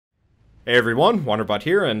Hey everyone, WanderBot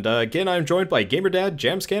here, and again I'm joined by GamerDad,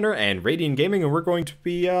 JamScanner, and Radiant Gaming, and we're going to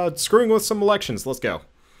be screwing with some elections. Let's go.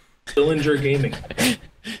 Dillinger Gaming.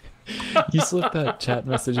 You slipped that chat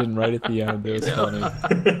message in right at the end. It was funny.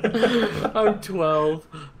 I'm 12.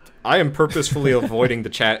 I am purposefully avoiding the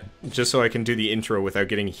chat just so I can do the intro without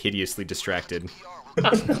getting hideously distracted.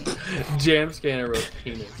 JamScanner wrote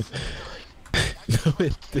penis. No,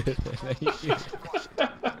 it didn't.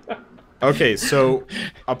 Okay, so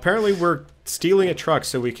apparently we're stealing a truck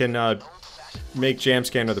so we can make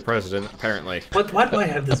JamScanner the president, apparently. Why do I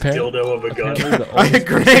have this dildo of a gun?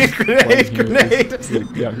 Grenade!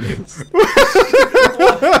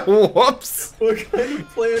 Whoops! What kind of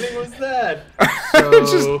planning was that?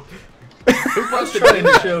 So, I was trying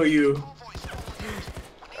to show you.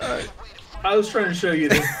 I was trying to show you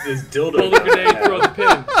this dildo. Pull the grenade, throw the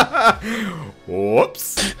pin.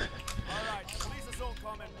 Whoops!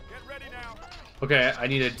 Okay, I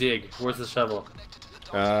need a dig. Where's the shovel?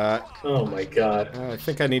 Oh my god. I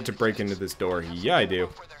think I need to break into this door. Yeah, I do.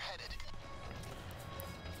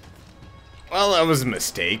 Well, that was a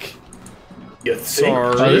mistake. You think?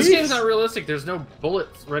 Sorry. Oh, this game's not realistic. There's no bullet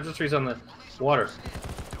registries on the water.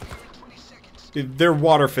 Their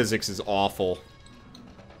water physics is awful.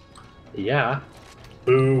 Yeah.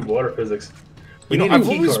 Boo, water physics. We You know, need a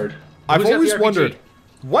key card. I've Who's got always the RPG? wondered,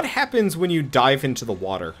 what happens when you dive into the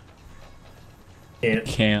water?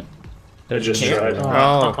 Can't. I just Can't. tried.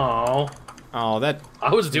 Oh. Oh. Oh, that...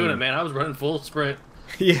 I was doing it, man. I was running full sprint.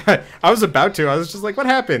 Yeah, I was about to. I was just like, what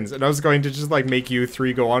happens? And I was going to just, like, make you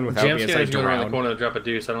three go on without me as I JamScanner's going around the drown. corner to drop a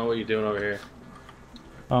deuce. I don't know what you're doing over here.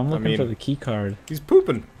 Oh, I'm looking mean- for the key card. He's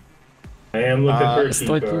pooping. I am looking for a It's key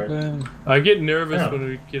like card. I get nervous Oh. when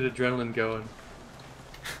we get adrenaline going.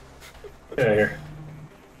 Yeah, here.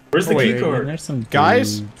 Where's the wait, key card? There's some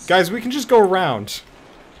Guys, dudes. we can just go around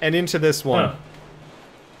and into this one.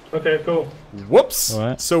 Oh. Okay, cool. Whoops!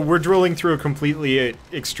 What? So we're drilling through a completely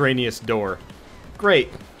extraneous door. Great.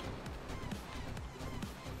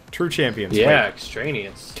 True champions. Yeah, Wait,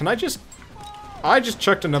 extraneous. can I just... I just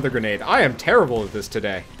chucked another grenade. I am terrible at this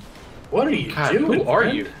today. What are you God, doing? who are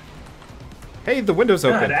man? you? Hey, the window's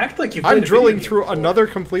God, open. act like you I'm played a drilling video through game before. another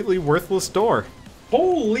completely worthless door.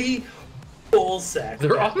 Holy bullsack.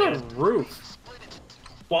 They're on man. the roof.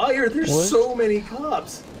 Why are there What? so many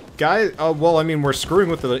cops? Guys, well, I mean, we're screwing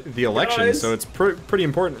with the election, Guys. so it's pretty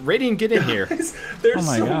important. Radiant, get in here. Guys, there's Oh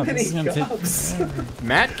my so god, many this is gonna take cops. forever.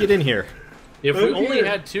 Matt, get in here. If we Okay. only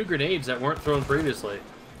had 2 grenades that weren't thrown previously.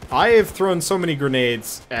 I have thrown so many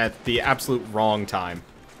grenades at the absolute wrong time.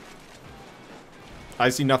 I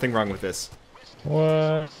see nothing wrong with this.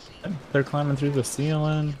 What? They're climbing through the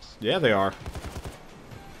ceiling. Yeah, they are.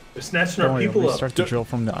 They're snatching Don't our worry, people we up. start to drill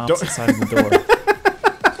from the opposite side of the door.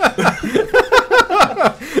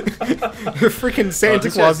 Freaking Santa Oh,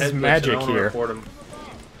 this Claus guy's is head glitched, I magic don't wanna here. report him.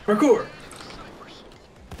 Parkour.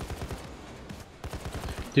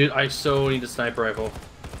 Dude, I so need a sniper rifle.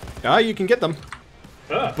 You can get them,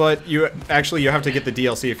 Ah. but you have to get the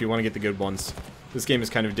DLC if you want to get the good ones. This game is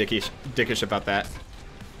kind of dickish about that.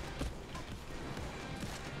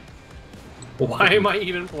 Why am I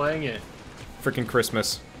even playing it? Freaking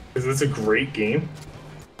Christmas. Is this a great game?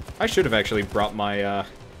 I should have actually brought my, I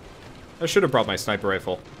should have brought my sniper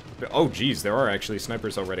rifle. Oh, geez, there are actually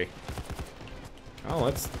snipers already. Oh,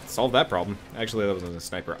 let's solve that problem. Actually, that wasn't a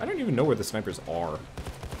sniper. I don't even know where the snipers are.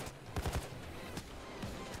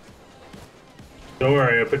 Don't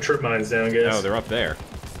worry, I put trip mines down, guys. Oh, they're up there.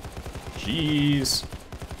 Jeez.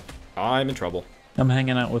 I'm in trouble. I'm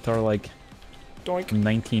hanging out with our, like, Doink.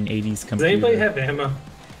 1980s Does computer. anybody have ammo?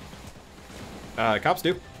 Cops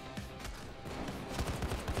do.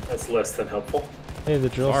 That's less than helpful. Hey, the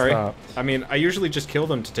drill Sorry. stopped. I mean, I usually just kill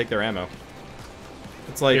them to take their ammo.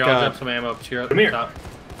 It's like, Here, I'll drop some ammo up here at come the here. top.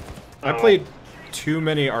 I played too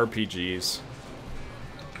many RPGs.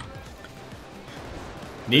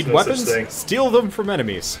 Need no such weapons? thing. Steal them from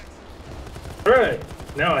enemies. Alright,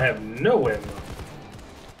 now I have no ammo.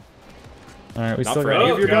 Alright, we Not still for got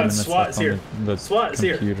any of your gun guns. and SWAT's stuff here. on the SWAT's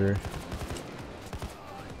here. computer.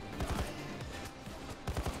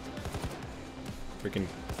 Freaking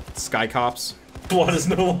Sky Cops. SWAT is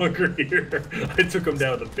no longer here. I took him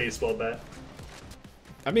down with a baseball bat.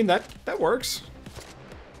 I mean, that works.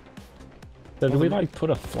 So did we, like,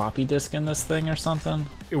 put a floppy disk in this thing or something?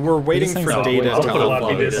 We're waiting thing's for not data always I'll to put a upload.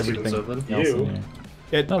 floppy disk in Everything something. else in You. here.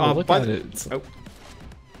 It, No, but look but- at it. It's,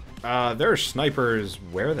 there are snipers.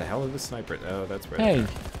 Where the hell are the snipers? Oh, that's right. hey.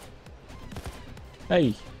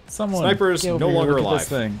 Hey, someone. Snipers get over no here, longer look at alive. this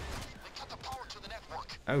thing.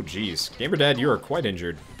 Oh, jeez. GamerDad, you are quite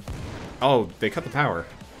injured. Oh, they cut the power.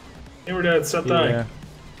 Hey, we're dead. Stop dying.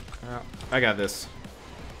 Yeah. I got this.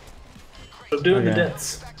 I'm doing the Okay.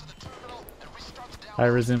 debts. I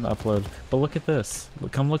resume upload. But look at this.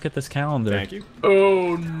 Come look at this calendar. Thank you.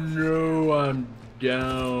 Oh no, I'm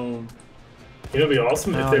down. You know, it'd be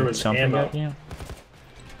awesome if there was Jumping ammo. at you.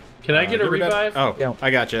 Can I get a Gamer Dad- revive? Oh, Yeah.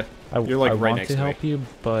 I gotcha. You're like I right want next to to me. help you,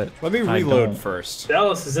 but Let me I reload don't. first.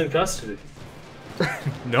 Dallas is in custody.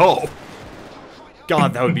 No.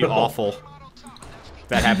 God, that would be awful.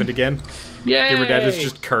 That happened again. Yay! Gamer Dad is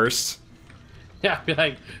just cursed. Yeah, be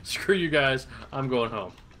like, screw you guys, I'm going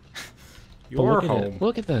home. But You're look at home. it.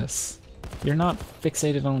 Look at this. You're not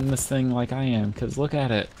fixated on this thing like I am, because look at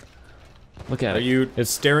it. Look at Are it. you It's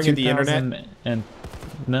staring at the internet? 2000 And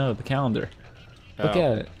no, the calendar. Look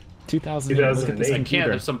Oh. at it. 2008. Look at this 2008. I can't, computer.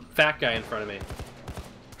 there's some fat guy in front of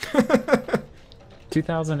me.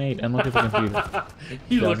 2008, and look at the computer.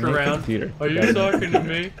 You look 2008 around. computer. Are you Yeah. talking to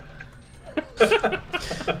me?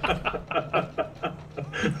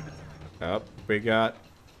 Oh,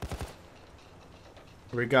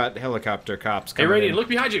 we got helicopter cops Hey, coming Radiant, in. look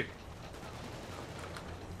behind you!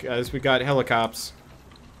 Guys, we got helicopters.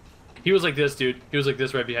 He was like this, dude. He was like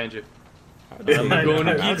this right behind you. Yeah, I'm I going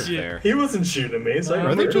know. to Out get of you. there. He wasn't shooting at me, so I Are they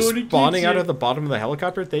remember. just going to get spawning out you. of the bottom of the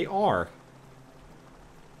helicopter? They are.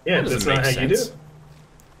 Yeah, That that's doesn't not make how you do sense. it.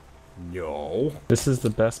 No. This is the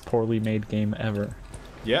best poorly made game ever.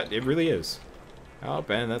 Yeah, it really is. Oh,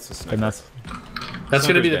 Ben, that's a sniper. And that's That's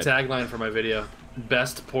gonna be the Sniper's tagline for my video.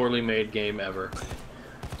 Best poorly made game ever.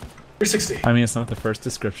 360. I mean, it's not the first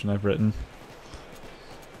description I've written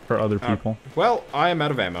for other people. Well, I am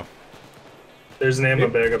out of ammo. There's an ammo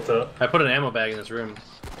bag up top. I put an ammo bag in this room.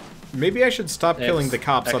 Maybe I should stop killing It's the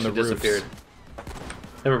cops on the actually roofs. disappeared.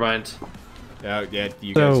 Never mind. Oh, yeah,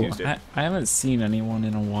 you guys So, used it. I haven't seen anyone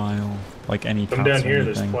in a while. Like any Come cops down or here,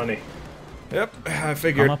 there's anything. plenty. Yep, I I'm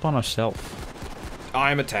figured. up on a shelf.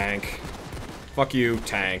 I'm a tank. Fuck you,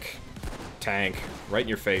 tank. Tank. Right in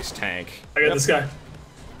your face, tank. I got Yep. this guy.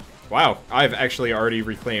 Wow, I've actually already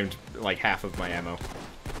reclaimed like half of my ammo.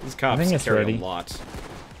 These cops think it's carry ready. a lot.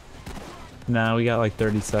 Nah, we got like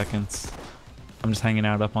 30 seconds. I'm just hanging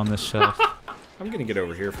out up on this shelf. I'm gonna get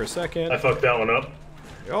over here for a second. I fucked that one up.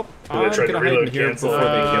 Yep, I I'm tried to gonna hide in reload here cancel. before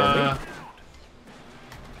they kill me.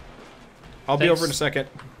 I'll be thanks. over in a second.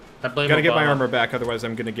 I blame Gotta get my Obama. armor back, otherwise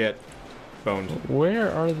I'm gonna get boned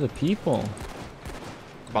Where are the people?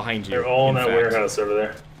 behind you. They're all in that fact. warehouse over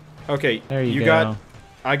there. Okay, There you got. go.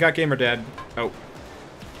 I got Gamer Dad. Oh,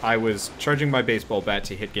 I was charging my baseball bat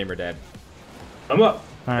to hit Gamer Dad. I'm up.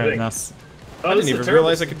 I Alright, think. now Oh, I this didn't is even terrible.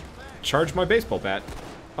 realize I could charge my baseball bat.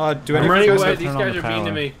 Do I'm any of running you guys away. have, These turn on guys the are mean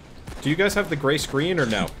to power. me. do you guys have the gray screen or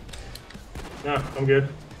no? No, I'm good.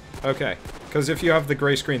 Okay, because if you have the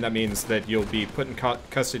gray screen, that means that you'll be put in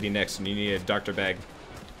custody next, and you need a doctor bag.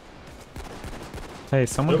 hey,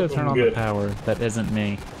 someone Nope, go turn I'm on good. the power. That isn't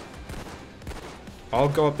me. I'll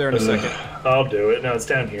go up there in a second. I'll do it. No, it's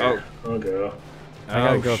down here. Oh. I'll go. I gotta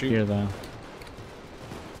Oh, go up shoot. here though.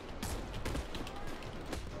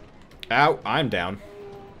 Ow, I'm down.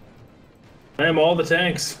 I am all the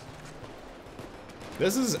tanks.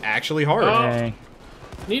 This is actually hard. Oh. Hey,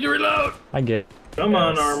 Need to reload. I get. Come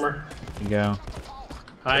on, Yes. armor. You go.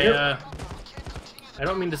 I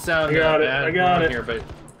don't mean to sound I got it, bad I got on it. here, but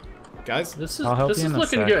Guys? this is I'll help this you is in a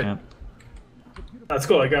looking second. good. That's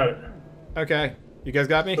cool. I got it. Okay. You guys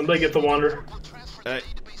got me? Somebody get the wander.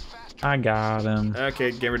 I got him.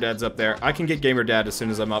 Okay, Gamer Dad's up there. I can get Gamer Dad as soon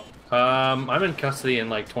as I'm up. I'm in custody in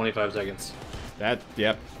like 25 seconds.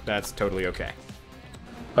 Yep, that's totally okay.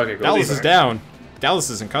 Okay, cool. Dallas be is there. down. Dallas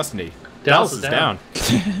is in custody. Dallas is down.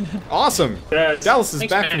 Awesome. Guys, Dallas is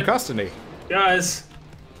Thanks, back man. from custody. guys,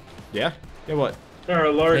 Yeah? Yeah, what? there are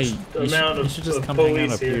a large Hey, you should, amount you of, should just of come hang out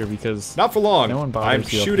police up here. here because Not for long. No one I'm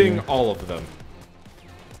bothers you up shooting here. all of them.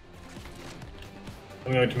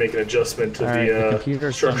 I'm going to make an adjustment to Alright, the the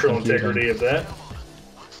computer's structural done computing. integrity of that.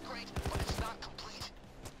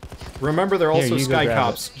 Remember, there are Here, also you go sky grab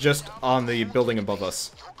cops just on the building above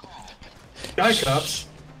us. Sky cops.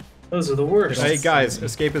 Those are the worst. Hey guys,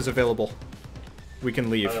 escape is available. We can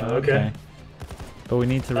leave. Okay. But we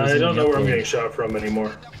need to I resume don't know the where I'm upload. getting shot from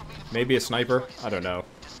anymore. Maybe a sniper? I don't know.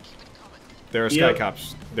 There are sky Yep.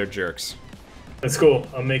 cops. They're jerks. That's cool.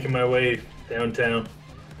 I'm making my way downtown.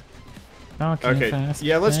 Okay, fast,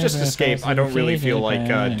 yeah, let's just fast, escape. fast, I don't really feel fast.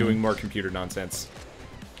 like doing more computer nonsense.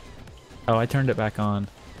 Oh, I turned it back on.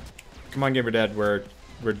 Come on, Gamer Dad, we're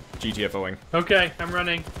GTFOing. Okay, I'm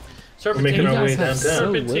running. We're making You our Serpentine, way guys have downtown. so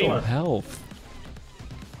Serpentine. little health.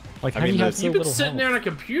 Like, I how mean, do you have the- so You've been little sitting there on health? a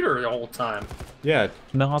computer the whole time. Yeah,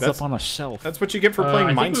 No, I was that's- up on a shelf. that's what you get for I playing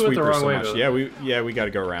think we went the Minesweeper wrong so way, much. though. Yeah, we gotta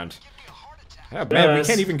go around. Yeah, man, we Yes.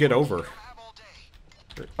 can't even get over.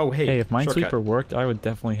 Oh, hey, Hey, if shortcut. Minesweeper worked, I would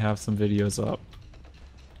definitely have some videos up.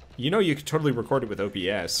 You know you could totally record it with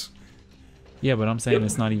OBS. Yeah, but I'm saying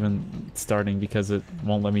it's not even starting because it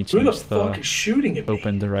won't let me Who the change fuck is shooting at me?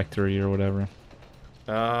 open directory or whatever.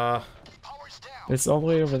 It's all the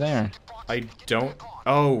way over there. I don't...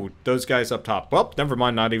 Oh, those guys up top. Well, never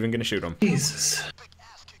mind, not even gonna shoot them. Jesus.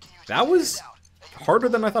 That was harder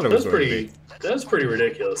than I thought it was going to be. That was pretty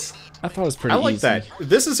ridiculous. I thought it was pretty I like easy. that.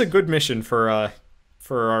 This is a good mission for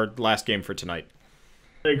our last game for tonight.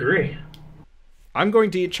 I agree. I'm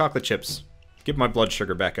going to eat chocolate chips. Get my blood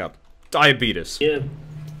sugar back up. Diabetes. Yeah.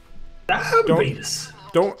 Diabetes.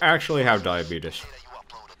 Don't actually have diabetes.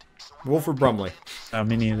 Wilford Brumley.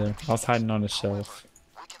 Me neither. I was hiding on a shelf.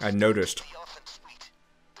 I noticed.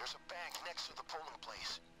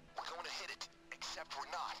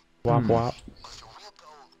 Wop wop.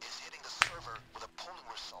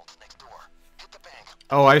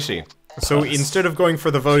 Oh, I see. So instead of going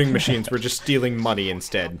for the voting machines, we're just stealing money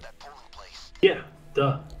instead. Yeah,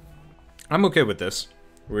 duh. I'm okay with this.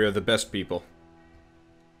 We are the best people.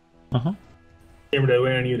 Uh-huh. Camera, I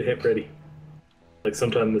wait on you to hit ready. Like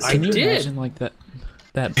sometime this Can you did. imagine like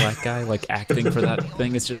that black guy like acting for that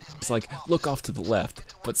thing? It's just like look off to the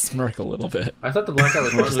left, but smirk a little bit. I thought the black guy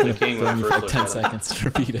was Martin Luther King when I Burn you first for looked 10 at it. seconds to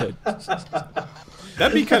repeat it.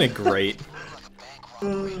 That'd be kind of great.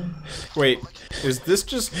 Wait, is this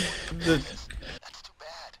just the...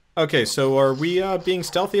 Okay, so are we being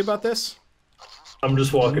stealthy about this? I'm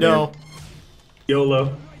just walking No. in.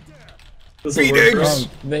 YOLO. This'll work, Phoenix!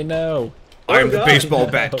 bro. They know. I am the God. baseball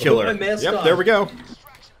bat killer. Put my mask Yep, on. there we go.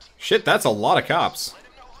 Shit, that's a lot of cops.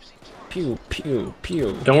 Pew pew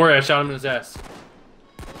pew. Don't worry, I shot him in his ass.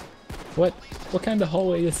 What kind of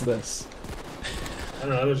hallway is this? I don't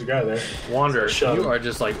know, there's a guy there. Wander, Shut you him. are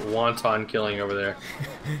just like wonton killing over there.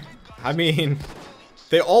 I mean,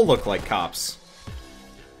 they all look like cops.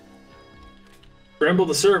 Scramble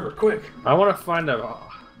the server, quick. I want to find a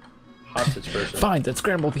hostage person. Find and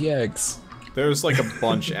scramble the eggs. There's like a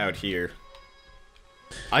bunch out here.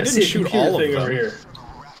 I see didn't a shoot computer all of thing them. over here.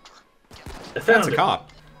 I found That's a it.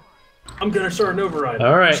 cop. I'm gonna start an override.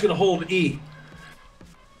 All right. I'm just gonna hold E.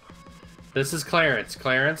 This is Clarence.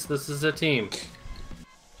 Clarence, this is a team.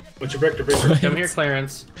 What's your vector, Victor? Come here,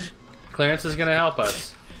 Clarence. Clarence is gonna help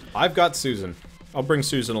us. I've got Susan. I'll bring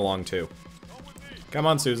Susan along too. Come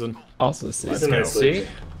on, Susan. Also, That's see. a nice See? lady.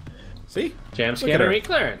 See? Jam Look at scanner, her. meet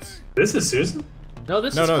Clarence. This is Susan? No,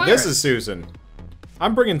 this No, is no, Clarence. this is Susan.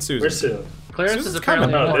 I'm bringing Susan. Where's Susan? Clarence Susan's is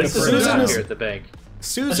apparently coming. Oh, looking this for is a Susan job is- here at the bank.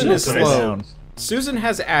 Susan That's is nice. slow. Susan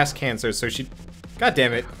has ass cancer, so she... God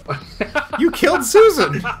damn it. You killed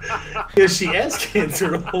Susan! Yeah, she has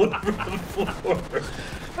cancer all over the floor.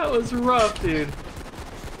 That was rough, dude.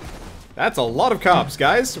 That's a lot of cops,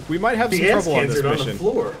 guys. We might have She some has trouble on this cancer on the mission.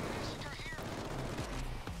 floor.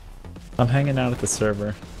 I'm hanging out at the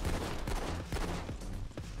server.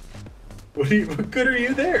 What good are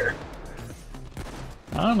you there?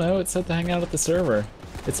 I don't know. It said to hang out at the server.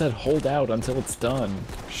 It said hold out until it's done.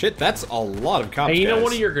 Shit, that's a lot of cops, Hey, you know guys.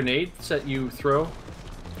 one of your grenades that you throw?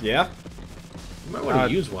 Yeah? You might want to Uh,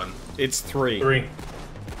 use one. It's 3. 3.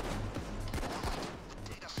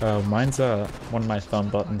 Oh, mine's one of my thumb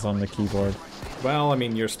buttons on the keyboard. Well, I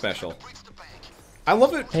mean, you're special. I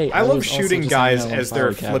love it. Hey, I I love was also shooting just guys hanging out on as the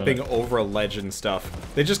they're file cabinet. flipping over a ledge and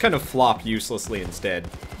stuff. They just kind of flop uselessly instead.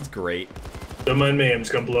 It's great. Don't mind me, I'm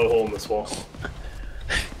just gonna blow a hole in this wall.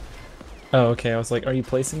 Oh, okay. I was like, are you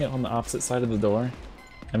placing it on the opposite side of the door?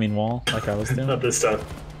 I mean, wall, like I was doing. Not this time.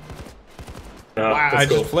 No, Wow, I let's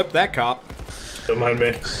go. just flipped that cop. Don't mind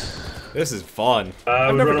me. This is fun.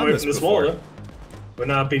 I've We never run done away this from this before. wall, though. Would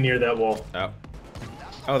not be near that wall. Oh.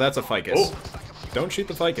 Oh, that's a ficus. Oh. Don't shoot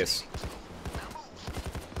the ficus.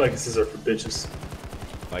 Ficuses are for bitches.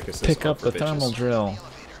 Ficuses Pick are up for the bitches. thermal drill.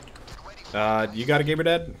 You got a gamer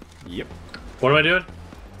dad? Yep. What am I doing?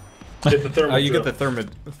 Get the thermal You drill. get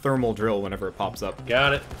the thermal drill whenever it pops up.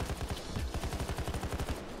 Got it.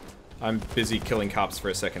 I'm busy killing cops for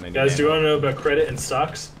a second. I need Guys, do you ammo. want to know about credit and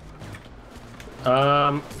stocks?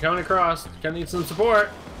 Coming across. Gonna need some support.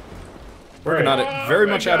 Working on it. Very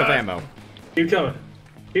my much out of God. ammo. Keep coming.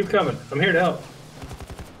 Keep coming. I'm here to help.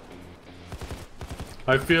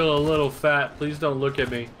 I feel a little fat. Please don't look at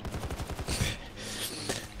me.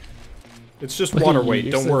 It's just water weight.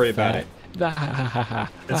 You're Don't so worry about fat. it.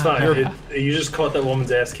 It's fine. You just caught that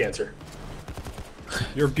woman's ass cancer.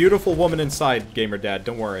 You're a beautiful woman inside, gamer dad.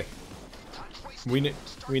 Don't worry. We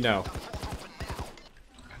know.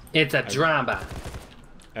 It's a drama.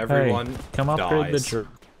 Everyone Hey, come upgrade dies. the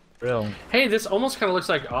drill. Hey, this almost kind of looks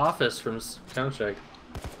like Office from Counter-Strike.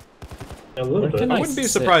 A little Where bit. can I I wouldn't be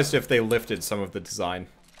sit? surprised if they lifted some of the design.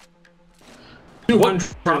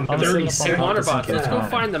 237 Honestly, Hey, Hey, Wanderbots, let's go God.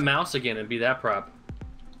 find the mouse again and be that prop.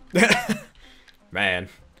 Man.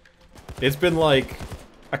 It's been like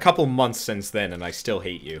a couple months since then, and I still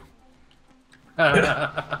hate you.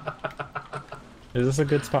 Is this a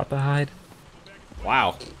good spot to hide?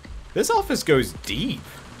 Wow. This office goes deep.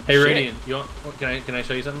 Hey, Shit. Radiant, you want? Can I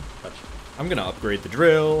show you something? Watch. I'm gonna upgrade the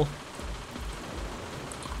drill.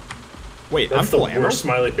 Wait, I'm That's the full ammo? worst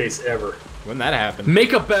smiley face ever. When that happened?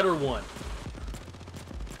 Make a better one.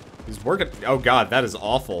 He's working. Oh god, that is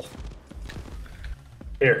awful.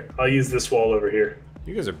 Here, I'll use this wall over here.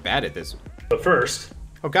 You guys are bad at this. But first,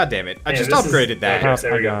 Oh god damn it. I Man, just this is- upgraded that. Okay,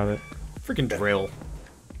 there I we go. got it. Freaking drill.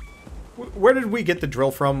 Where did we get the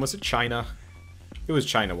drill from? Was it China? It was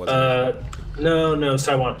China, wasn't it? no, it's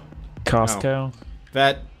Taiwan. Costco.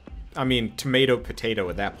 That, I mean, tomato, potato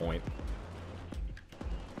at that point.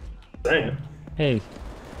 Dang. Hey,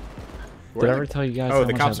 Where did I the- ever tell you guys? Oh, how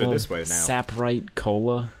the much cops I are love this way now. Saprite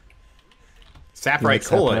cola. Saprite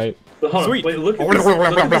cola. Saprite? But hold on, Sweet. wait, look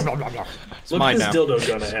at this, It's look mine at now. this dildo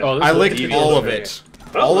gun I have. Oh, this I is a licked deep all of over it.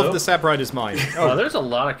 Oh, All hello. of the saprite is mine. here. Oh, there's a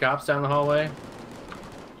lot of cops down the hallway.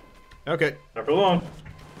 Okay. Not for long.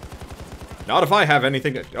 Not if I have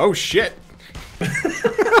anything to... Oh, shit.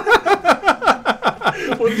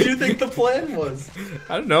 What did you think the plan was?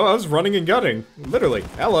 I don't know. I was running and gunning. Literally.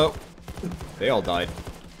 Hello. They all died.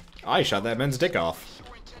 I shot that man's dick off.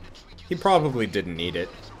 He probably didn't need it.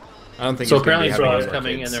 I don't think So he's gonna apparently be having someone's any more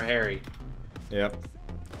coming kids. and they're hairy. Yep.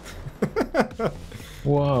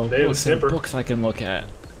 Whoa, They have a look, some snipper. books I can look at.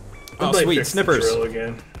 Oh, Somebody sweet. fix the Snippers. drill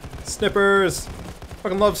again. Snippers.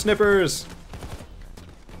 Fucking love snippers.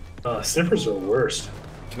 Snippers are worst.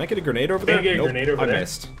 Can I get a grenade over there? Can't get a Nope, grenade over I there.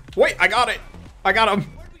 missed. Wait, I got it. I got him.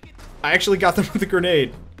 I actually got them with a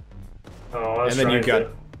grenade. Oh, I was And then you trying got...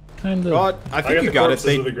 to. Kind of. Oh, I I think got you the got it.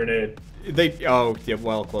 corpses with a grenade. They... Oh, yeah,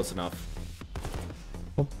 well, close enough.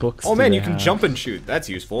 What books? Oh do man, they you can have? jump and shoot. That's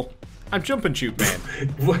useful. I'm jump and shoot, man.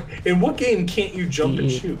 In what game can't you jump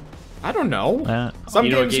and Yeah. shoot? I don't know. Uh, Some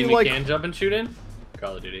You know what games game you you like... can jump and shoot in?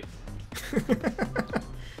 Call of Duty.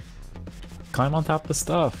 climb on top of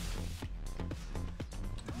stuff.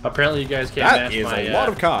 Apparently you guys can't That match is my a lot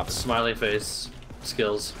of cops. smiley face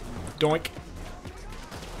skills. Doink.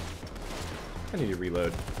 I need to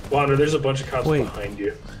reload. Wander, there's a bunch of cops Wait. behind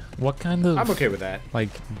you. What kind of I'm okay with that. like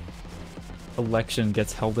election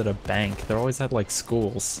gets held at a bank? They're always at like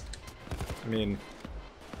schools. I mean,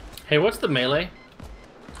 Hey, what's the melee?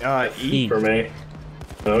 E. For me.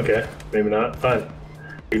 Okay, maybe not. Fine.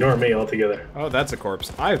 Ignore me altogether. Oh, that's a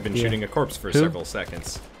corpse. I've been Yeah. shooting a corpse for Who? several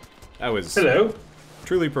seconds. That was Hello.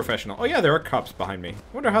 truly professional. Oh yeah, there are cops behind me.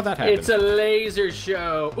 Wonder how that happened. It's a laser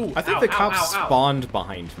show. Ooh, I think ow, the ow, cops ow, ow. spawned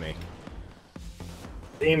behind me.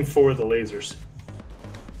 Aim for the lasers.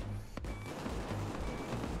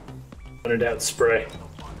 When in doubt, spray.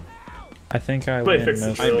 I think I Somebody win fix the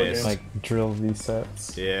most drill missed. again. like drill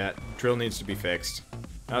resets. Yeah, drill needs to be fixed.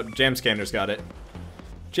 Oh, jam scanner's got it.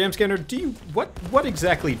 Jam scanner, do you what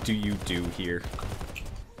exactly do you do here?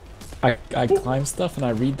 I climb stuff and I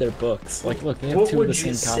read their books. Like, look, they have What 2 of the would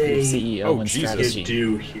same you copy of say CEO Oh, and Jesus. strategy. You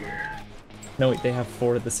do here. No, wait, they have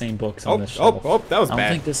 4 of the same books on Oh, the shelf. that was I don't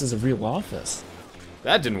bad. think this is a real office.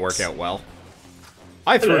 That didn't work out well.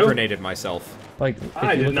 I threw a Hello? grenaded myself. Like, if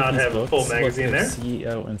I you did look at not these have a books, full look, magazine there's there.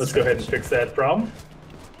 CEO and Let's go ahead and strategy. fix that problem.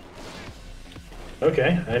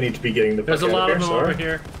 Okay, I need to be getting the fuck There's a out lot of of here, them over sorry.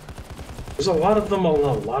 here. There's a lot of them in a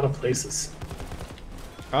lot of places.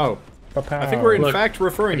 Oh, I think we're in Look, fact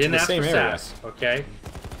referring to Didn't the ask same for area. sass, okay?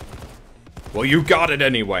 Well, you got it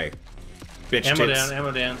anyway. Bitch Ammo tits. down,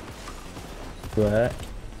 ammo down. What?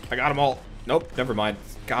 I got them all. Nope, never mind.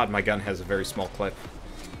 God, my gun has a very small clip.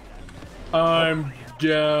 I'm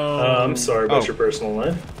down. I'm sorry about Oh. your personal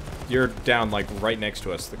life. You're down, like, right next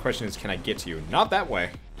to us. The question is, can I get to you? Not that way.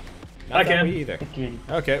 Not I that can. way either.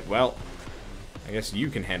 Okay, well, I guess you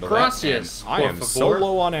can handle Gracias, that. And I am por so favor.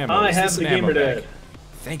 low on ammo. I Is have this the an ammo gamer bag? dad.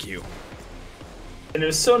 Thank you. And it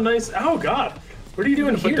was so nice. Oh god. What are you I'm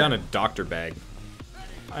doing gonna put here? down a doctor bag.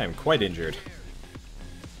 I am quite injured.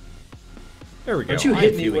 There we go. Don't you I'm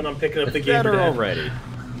hit me feeling when I'm picking up the gamer better dad. already.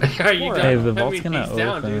 Are you Hey, down? the I vault's mean, gonna he's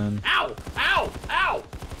down, dude. open. Ow! Ow! Ow!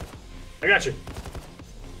 I got you.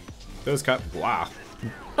 Those cut. Wow,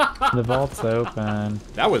 The vault's open.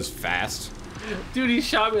 that was fast. Dude, he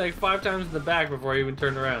shot me like 5 times in the back before he even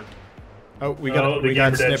turned around. Oh, we Oh, got the we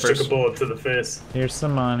got gamer dad took snippers. a bullet to the face. Here's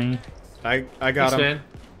some money. I got Thanks, him. man.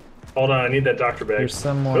 Hold on, I need that doctor bag. Here's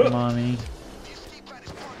some more Ugh. money.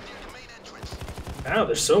 Wow,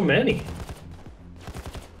 there's so many.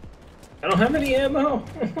 I don't have any ammo.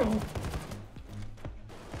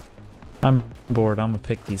 I'm bored. I'm gonna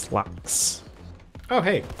pick these locks. Oh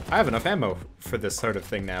hey, I have enough ammo for this sort of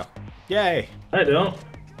thing now. Yay! I don't.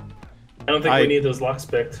 I don't think we need those locks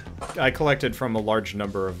picked. I collected from a large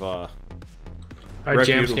number of Alright,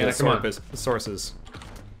 jam reputable scanner, come on. sources.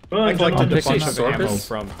 Well, I collected a Did you bunch say of ammo sorpus?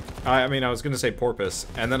 from... I mean, I was going to say porpoise,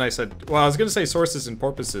 and then I said... Well, I was going to say sources and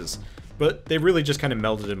porpoises, but they really just kind of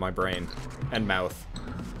melded in my brain and mouth.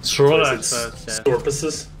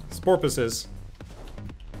 Porpoises. Sporpuses.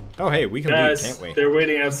 Oh, hey, we can leave, Guys, can't we? they're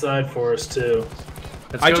waiting outside for us, too.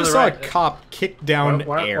 Let's I go to just the saw right. a cop kick down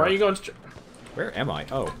Why air. are you going? Where am I?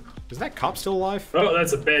 Oh, is that cop still alive? Oh,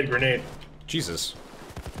 that's a bad grenade. Jesus.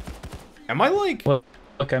 Am I like... Look,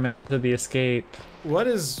 I'm into the escape. What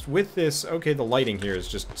is with this? Okay, the lighting here is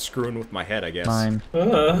just screwing with my head, I guess. Mine.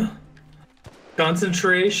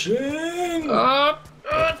 Concentration. Ooh,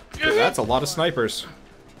 that's a lot of snipers.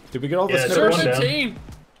 Did we get all the Yeah, it's snipers? one down. Team.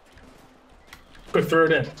 Quick, throw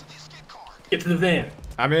it in. Get to the van.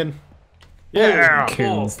 I'm in. Yeah. Oh,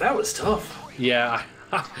 balls, that was tough. Yeah.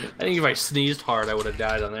 I think if I sneezed hard, I would have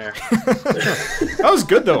died on there. That was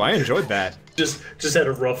good though. I enjoyed that. Just had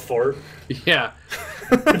a rough fart. Yeah.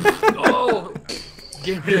 Oh.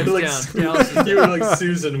 Give me Like, down. you were like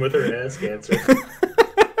Susan with her ass cancer.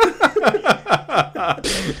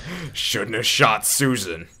 Shouldn't have shot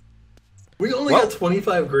Susan. We only got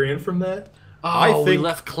 25 grand from that. Oh, we think-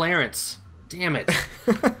 left Clarence. Damn it.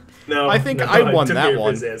 No, I think no, I won took that care of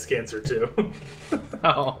one. His ass cancer too.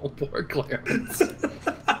 Oh, poor Clarence.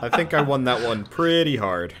 I think I won that one pretty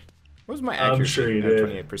hard. What was my accuracy? sure you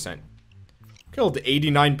did. 28%. Killed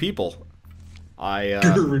 89 people.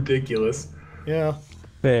 You're ridiculous. Yeah.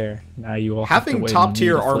 There. Now you all have to Having wait top on me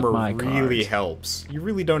tier to flip armor my really cards. helps. You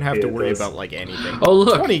really don't have Yeah, to it worry does. about like anything. Oh,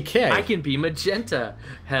 look. 20k. I can be magenta.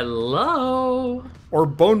 Hello. Or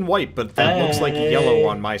bone white, but that looks like Hey. yellow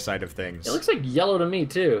on my side of things. It looks like yellow to me,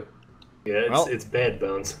 too. Yeah, Well. it's bad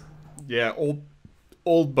bones. Yeah,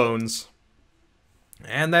 old bones.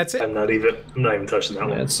 And that's it. I'm not even touching that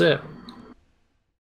one. That's it.